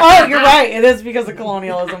 Oh, you're right. It is because of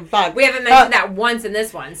colonialism. Fuck. We haven't mentioned that once in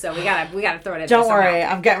this one, so we gotta throw it in. Don't worry,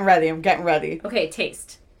 I'm getting ready. Okay,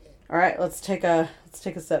 taste. All right, let's take a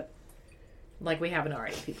sip. Like we haven't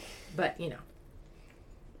already, people. But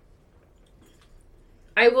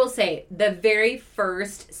I will say the very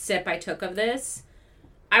first sip I took of this,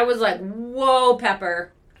 I was like, "Whoa,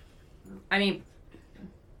 pepper!" I mean,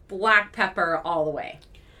 black pepper all the way.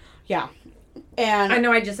 Yeah. And I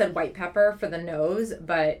know I just said white pepper for the nose,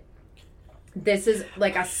 but this is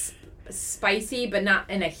like a spicy, but not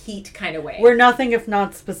in a heat kind of way. We're nothing if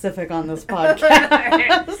not specific on this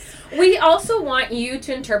podcast. We also want you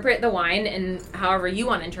to interpret the wine and however you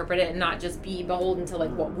want to interpret it and not just be beholden to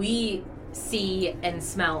like what we see and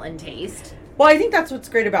smell and taste. Well, I think that's what's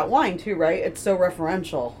great about wine too, right? It's so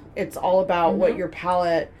referential. It's all about what your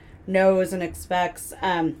palate knows and expects.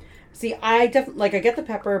 See, I definitely I get the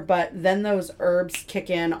pepper, but then those herbs kick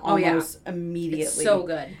in almost immediately. It's so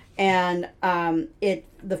good. And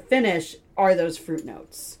the finish are those fruit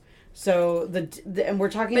notes. So and we're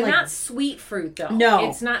talking but not sweet fruit though. No,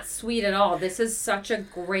 it's not sweet at all. This is such a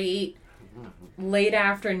great late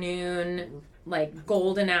afternoon, like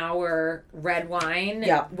golden hour red wine.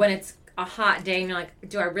 Yeah. When it's a hot day and you're like,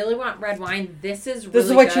 do I really want red wine? This is really This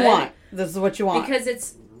is what good you want. This is what you want.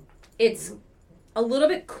 because it's a little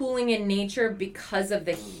bit cooling in nature because of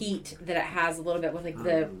the heat that it has a little bit with like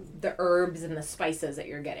the herbs and the spices that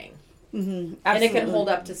you're getting. Mm-hmm. And it can hold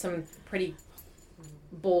up to some pretty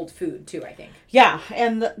bold food too, I think. Yeah,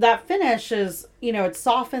 and that finish is, it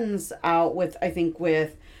softens out with, I think,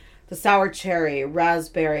 with the sour cherry,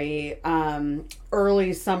 raspberry,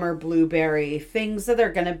 early summer blueberry, things that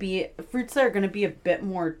are going to be, fruits that are going to be a bit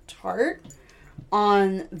more tart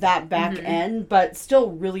on that back end, but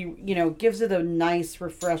still really, gives it a nice,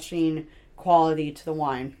 refreshing quality to the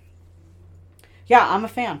wine. Yeah, I'm a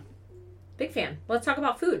fan. Big fan. Let's talk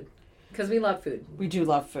about food, because we love food. We do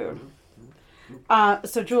love food.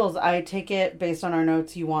 So, Jules, I take it, based on our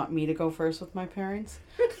notes, you want me to go first with my pairings?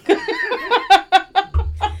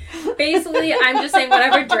 Basically, I'm just saying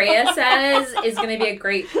whatever Drea says is going to be a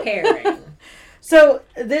great pairing. So,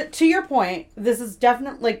 to your point, this is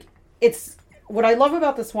definitely, it's, what I love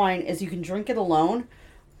about this wine is you can drink it alone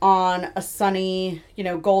on a sunny,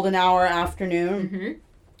 golden hour afternoon.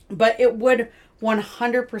 Mm-hmm. But it would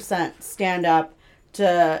 100% stand up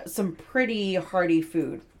to some pretty hearty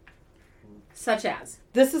food. Such as?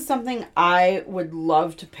 This is something I would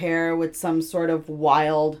love to pair with some sort of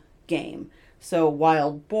wild game. So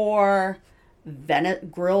wild boar,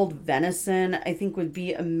 grilled venison, I think would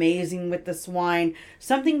be amazing with this wine.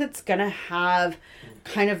 Something that's going to have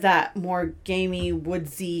kind of that more gamey,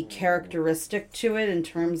 woodsy characteristic to it in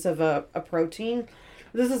terms of a protein.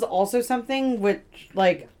 This is also something which,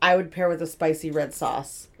 I would pair with a spicy red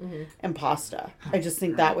sauce and pasta. I just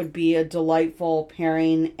think that would be a delightful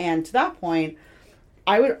pairing. And to that point,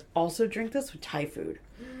 I would also drink this with Thai food.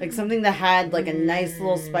 Something that had, a nice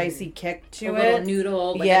little spicy kick to it. A little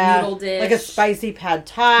noodle, a noodle dish. Like a spicy pad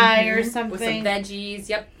thai or something. With some veggies,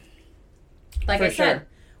 yep. Like For I said, sure.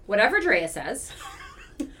 Whatever Drea says.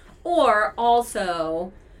 Or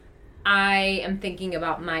also, I am thinking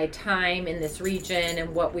about my time in this region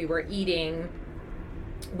and what we were eating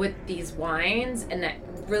with these wines. And that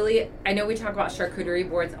really, I know we talk about charcuterie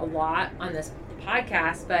boards a lot on this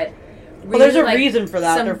podcast, but really, there's a reason for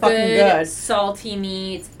that. They're fucking good. Salty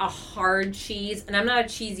meats, a hard cheese. And I'm not a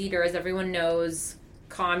cheese eater, as everyone knows,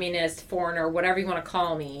 communist, foreigner, whatever you want to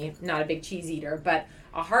call me. Not a big cheese eater, but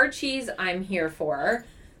a hard cheese I'm here for.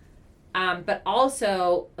 But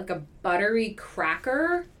also like a buttery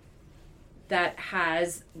cracker that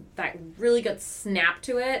has that really good snap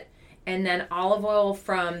to it, and then olive oil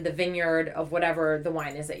from the vineyard of whatever the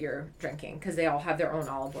wine is that you're drinking, because they all have their own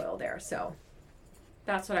olive oil there. So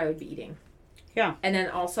that's what I would be eating. Yeah. And then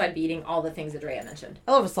also I'd be eating all the things that Drea mentioned.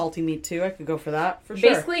 I love a salty meat too. I could go for that for sure.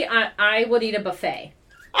 Basically, I would eat a buffet.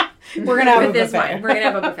 We're gonna have with a this buffet. wine. We're gonna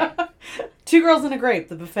have a buffet. 2 Girls and a Grape,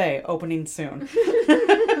 the buffet, opening soon.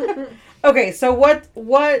 Okay, so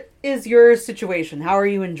what is your situation? How are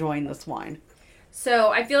you enjoying this wine?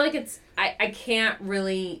 So I feel like I can't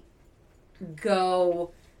really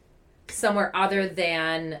go somewhere other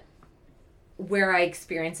than where I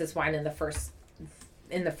experienced this wine in the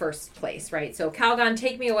first place, right? So Calgon,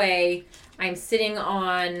 take me away. I'm sitting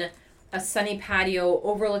on a sunny patio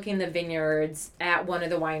overlooking the vineyards at one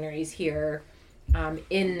of the wineries here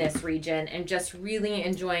in this region, and just really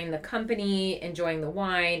enjoying the company, enjoying the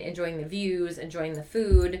wine, enjoying the views, enjoying the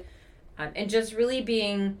food, and just really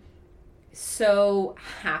being so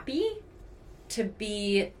happy to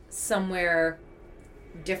be somewhere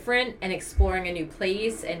different and exploring a new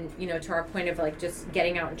place. And, to our point of just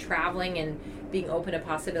getting out and traveling and being open to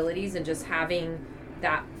possibilities and just having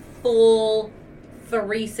that full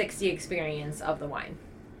 360 experience of the wine.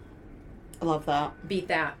 I love that. Beat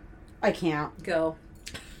that. I can't. Go.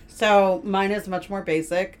 So mine is much more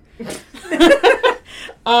basic.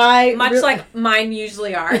 Like mine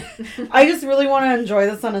usually are. I just really want to enjoy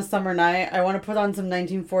this on a summer night. I want to put on some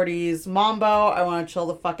 1940s mambo. I want to chill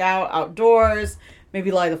the fuck out outdoors. Maybe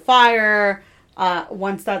light a fire.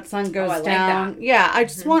 Once that sun goes down. Like that. Yeah, I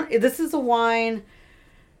just want... This is a wine...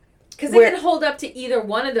 Because it can hold up to either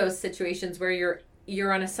one of those situations where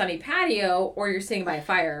you're on a sunny patio or you're sitting by a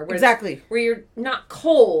fire. Exactly. Where you're not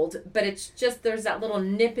cold, but it's just there's that little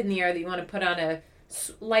nip in the air that you want to put on a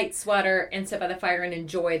light sweater and sit by the fire and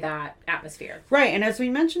enjoy that atmosphere. Right, and as we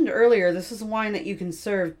mentioned earlier, this is a wine that you can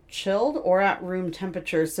serve chilled or at room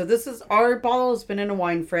temperature. So our bottle has been in a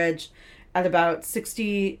wine fridge at about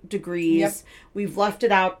 60 degrees. Yep. We've left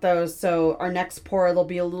it out though, so our next pour it'll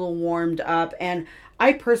be a little warmed up. And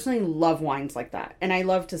I personally love wines like that, and I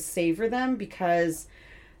love to savor them because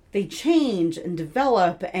they change and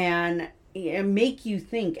develop and make you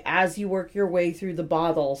think as you work your way through the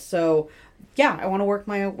bottle. So, yeah, I want to work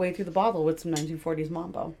my way through the bottle with some 1940s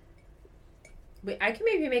Mambo. I can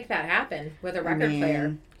maybe make that happen with a record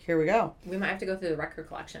player. Here we go. We might have to go through the record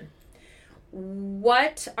collection.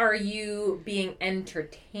 What are you being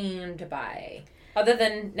entertained by? Other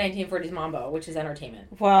than 1940s Mambo, which is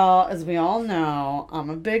entertainment. Well, as we all know, I'm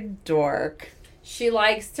a big dork. She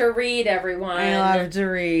likes to read, everyone. I love to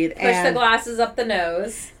read. Push the glasses up the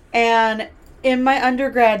nose. And in my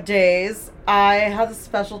undergrad days, I had a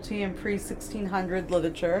specialty in pre-1600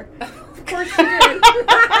 literature. Of course you did.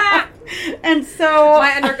 And so...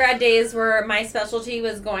 My undergrad days were, my specialty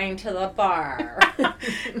was going to the bar.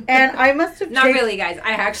 And I must have Not really, guys.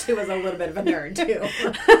 I actually was a little bit of a nerd, too.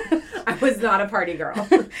 I was not a party girl.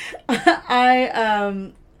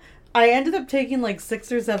 I ended up taking like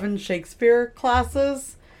 6 or 7 Shakespeare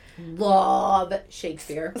classes. Love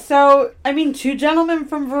Shakespeare. So, I mean, Two Gentlemen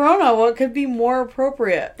from Verona, what could be more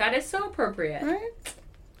appropriate? That is so appropriate. Right?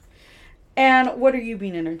 And what are you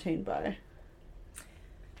being entertained by?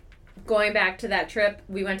 Going back to that trip,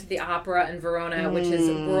 we went to the opera in Verona, which is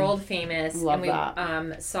world famous. Love and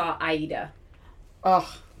we saw Aida. Ugh.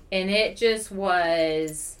 And it just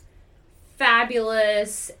was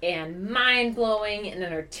fabulous and mind-blowing and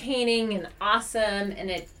entertaining and awesome.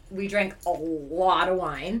 And we drank a lot of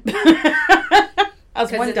wine.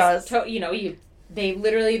 As one does. They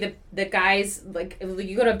literally, the guys, like,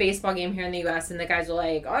 you go to a baseball game here in the U.S. and the guys are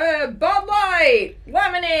like, Bud Light,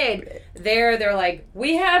 lemonade. They're like,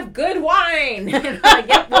 we have good wine. And I'm like,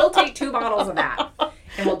 yep, we'll take 2 bottles of that.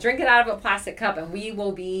 And we'll drink it out of a plastic cup and we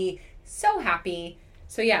will be so happy.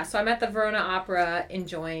 So I'm at the Verona Opera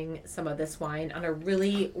enjoying some of this wine on a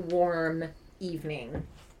really warm evening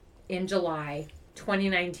in July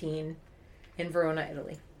 2019 in Verona,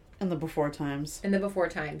 Italy. In the before times.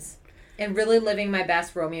 And really living my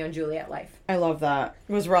best Romeo and Juliet life. I love that.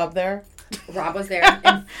 Was Rob there? Rob was there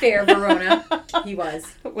in fair Verona. He was.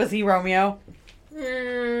 Was he Romeo?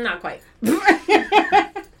 Not quite.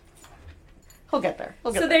 He'll get there.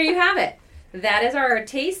 So there you have it. That is our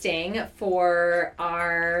tasting for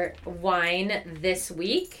our wine this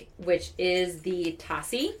week, which is the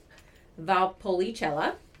Tassi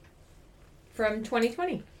Valpolicella from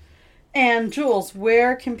 2020. And Jules,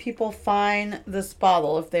 where can people find this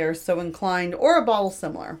bottle if they are so inclined, or a bottle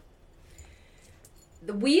similar?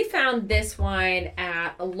 We found this wine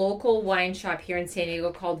at a local wine shop here in San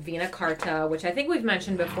Diego called Vina Carta, which I think we've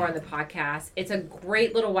mentioned before on the podcast. It's a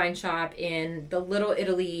great little wine shop in the Little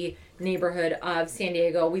Italy neighborhood of San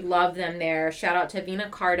Diego. We love them there. Shout out to Vina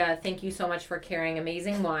Carta. Thank you so much for carrying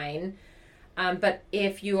amazing wine. But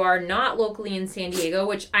if you are not locally in San Diego,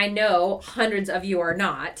 which I know hundreds of you are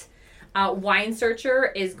not, Wine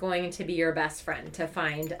Searcher is going to be your best friend to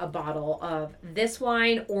find a bottle of this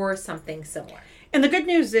wine or something similar. And the good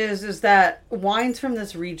news is that wines from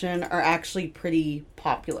this region are actually pretty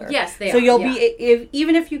popular. Yes, they are. So you'll be,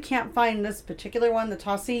 even if you can't find this particular one, the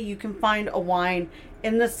Tassi, you can find a wine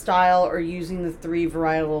in this style or using the 3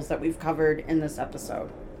 varietals that we've covered in this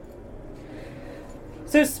episode.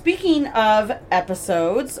 So speaking of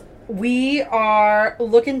episodes, we are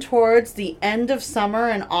looking towards the end of summer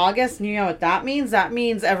in August. And you know what that means? That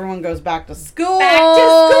means everyone goes back to school. Back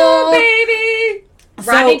to school, baby!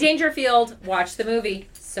 Rodney Dangerfield. Watch the movie.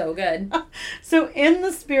 So good. So in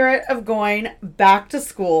the spirit of going back to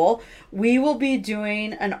school, we will be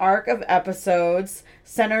doing an arc of episodes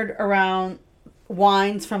centered around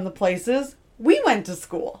wines from the places we went to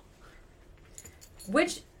school.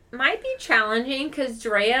 Which might be challenging because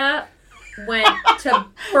Drea went to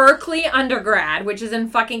Berkeley undergrad, which is in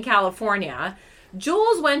fucking California.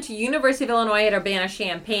 Jules went to University of Illinois at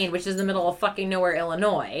Urbana-Champaign, which is in the middle of fucking nowhere,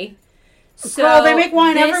 Illinois. So well, they make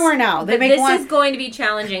wine everywhere now. This is going to be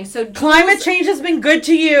challenging. So climate change has been good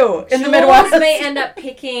to you in the Midwest. Jules may end up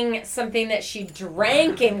picking something that she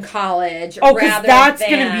drank in college. Oh, because that's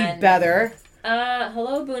going to be better.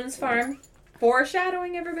 Hello, Boone's Farm.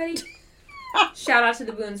 Foreshadowing, everybody. Shout out to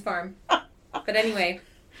the Boone's Farm. But anyway,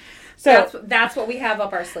 so that's what we have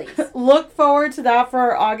up our sleeves. Look forward to that for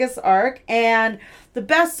our August arc. And the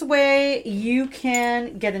best way you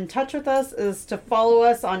can get in touch with us is to follow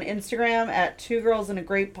us on Instagram at 2 Girls in a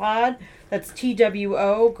Great Pod. That's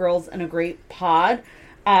TWO, Girls in a Great Pod.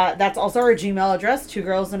 That's also our Gmail address, 2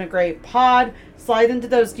 Girls in a Great Pod. Slide into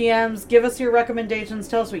those DMs. Give us your recommendations.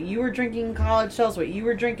 Tell us what you were drinking in college. Tell us what you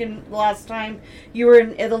were drinking the last time you were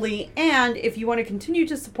in Italy. And if you want to continue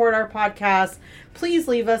to support our podcast, please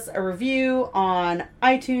leave us a review on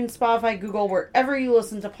iTunes, Spotify, Google, wherever you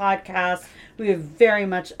listen to podcasts. We would very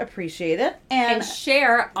much appreciate it. And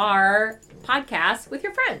share our podcast with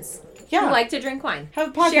your friends who like to drink wine. Have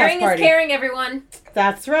a podcast Sharing party. is caring, everyone.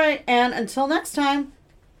 That's right. And until next time,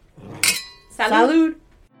 Salud.